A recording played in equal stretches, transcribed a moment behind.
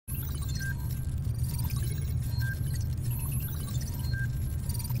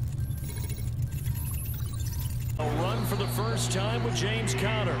A run for the first time with James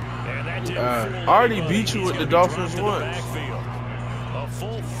Conner. And that didn't I already beat you with the Dolphins once. A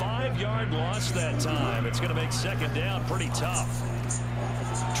full 5-yard loss that time. It's going to make second down pretty tough.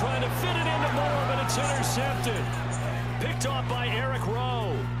 Trying to fit it into Moore, but it's intercepted. Picked off by Eric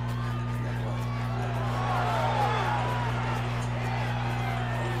Rowe.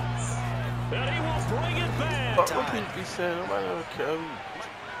 And he will bring it back. What people be saying? Nobody ever care.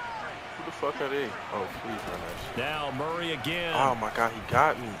 Who the fuck are they? Oh, please run that shit. Now Murray again. Oh my God, he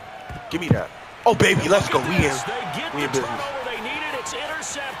got me. Give me that. Oh baby, let's go. We in. We in business. They need it. It's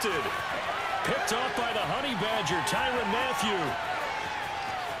intercepted. Picked off by the Honey Badger, Tyrann Mathieu.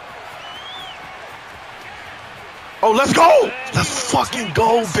 Oh, let's go. Let's fucking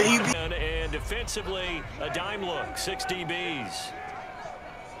go, baby. And defensively, a dime look. 6 DBs.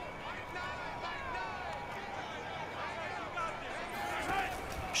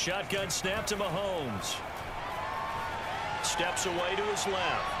 Shotgun snap to Mahomes. Steps away to his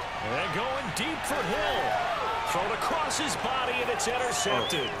left. And going deep for Hill. Thrown across his body, and it's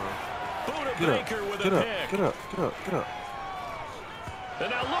intercepted. Buda Baker with a pick. Get up. And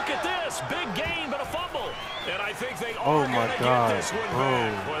now look at this. Big gain, but a fumble. And I think they are going to get this one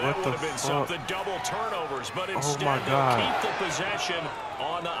back. Well, that would have been something. Double turnovers, but instead they'll keep the possession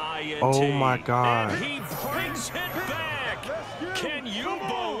on the INT. Oh, my God. And he brings it back. Can you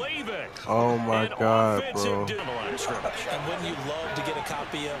believe it? Oh, my God, bro. And wouldn't you love to get a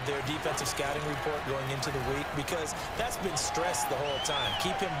copy of their defensive scouting report going into the week? Because that's been stressed the whole time.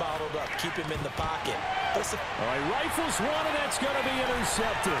 Keep him bottled up. Keep him in the pocket. All right, rifles one, and that's going to be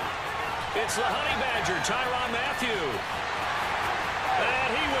intercepted. It's the Honey Badger, Tyrann Mathieu. And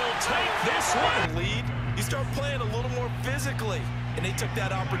he will take this one. Lead, you start playing a little more physically. And they took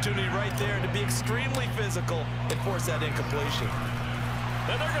that opportunity right there to be extremely physical and force that incompletion.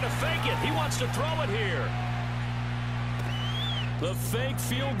 And they're going to fake it. He wants to throw it here. The fake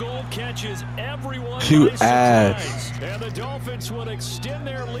field goal catches everyone by surprise. And the Dolphins would extend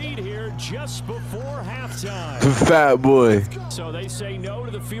their lead here just before halftime. The fat boy. So they say no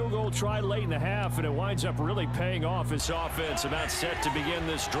to the field goal try late in the half, and it winds up really paying off this offense. About set to begin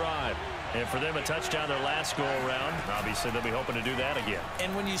this drive. And for them, a touchdown their last go-around. Obviously, they'll be hoping to do that again.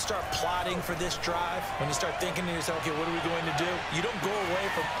 And when you start plotting for this drive, when you start thinking to yourself, okay, what are we going to do? You don't go away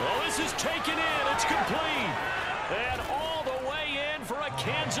from... Oh, this is taken in. It's complete. And all the way in for a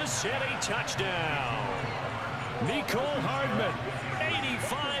Kansas City touchdown. Mecole Hardman,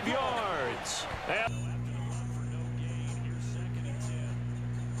 85 yards.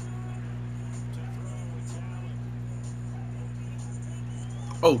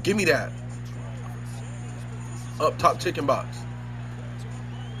 Oh, give me that. Up top chicken box.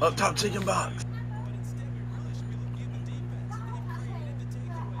 Up top chicken box.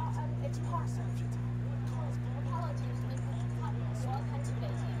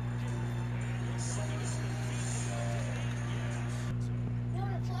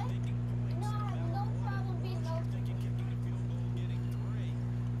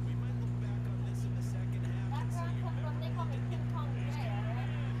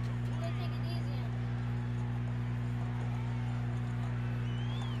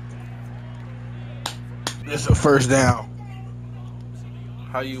 It's a first down.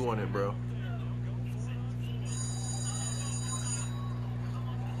 How you want it, bro?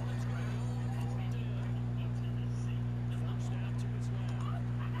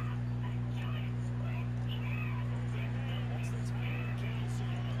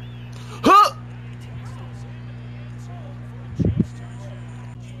 Huh!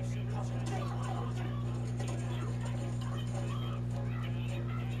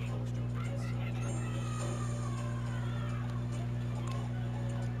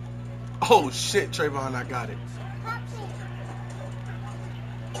 Oh shit, Trayvon, I got it.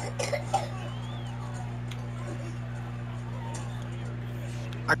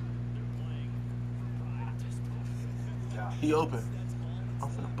 He open. I'm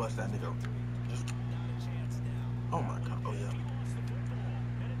finna bust that nigga. Oh my God. Oh yeah.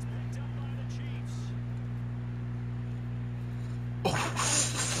 Oh.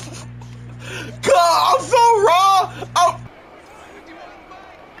 God, I'm so raw.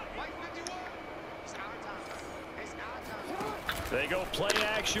 They go play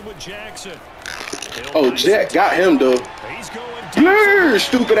action with Jackson. Oh, Jack got him though. He's going Blur,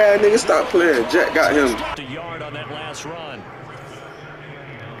 stupid ass nigga, stop playing. Jack got him. A yard on that last run.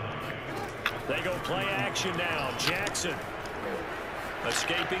 They go play action now. Jackson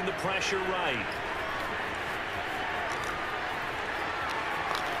escaping the pressure right.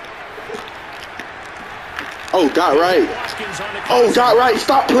 Oh, got right. Oh, got right.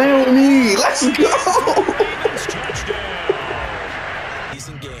 Stop playing with me. Let's go.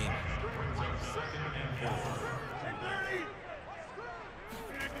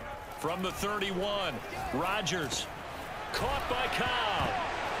 From the 31, Rodgers caught by Cobb.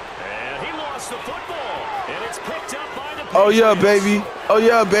 And he lost the football. And it's picked up by the Patriots. Oh, yeah, baby. Oh,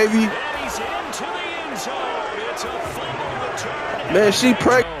 yeah, baby. And he's into the end zone. It's a fumble return. Man, she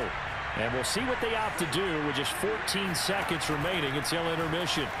pregnant. And we'll see what they opt to do with just 14 seconds remaining until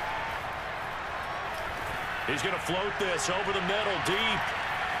intermission. He's going to float this over the middle deep.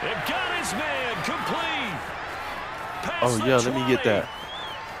 And got his man complete. Oh, yeah, let me get that.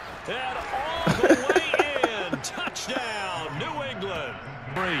 And all the way in. Touchdown, New England.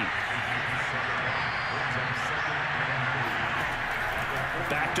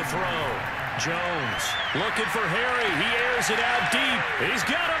 Back to throw. Jones looking for Harry. He airs it out deep. He's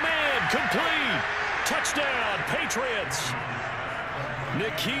got a man complete. Touchdown, Patriots.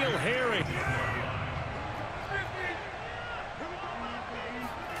 N'Keal Harry.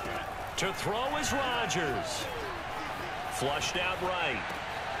 To throw is Rodgers. Flushed out right.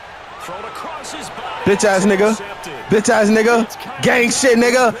 Thrown across his body. Bitch ass nigga. Bitch ass nigga. Gang shit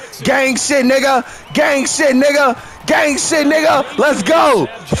nigga. Gang shit nigga. Gang shit nigga. Gang shit nigga. Let's go.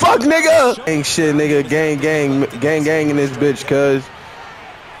 Fuck nigga. Gang shit nigga. Gang gang. Gang gang in this bitch cuz.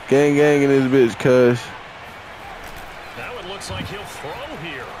 Gang gang in this bitch cuz. Now it looks like he'll throw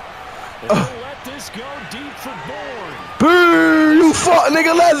here. And he'll let this go deep for Bourne. Boo, you fuck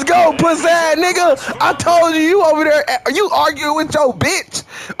nigga, let's go, pussy ass nigga. I told you over there, are you arguing with your bitch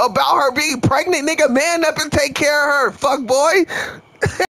about her being pregnant, nigga? Man up and take care of her, fuck boy.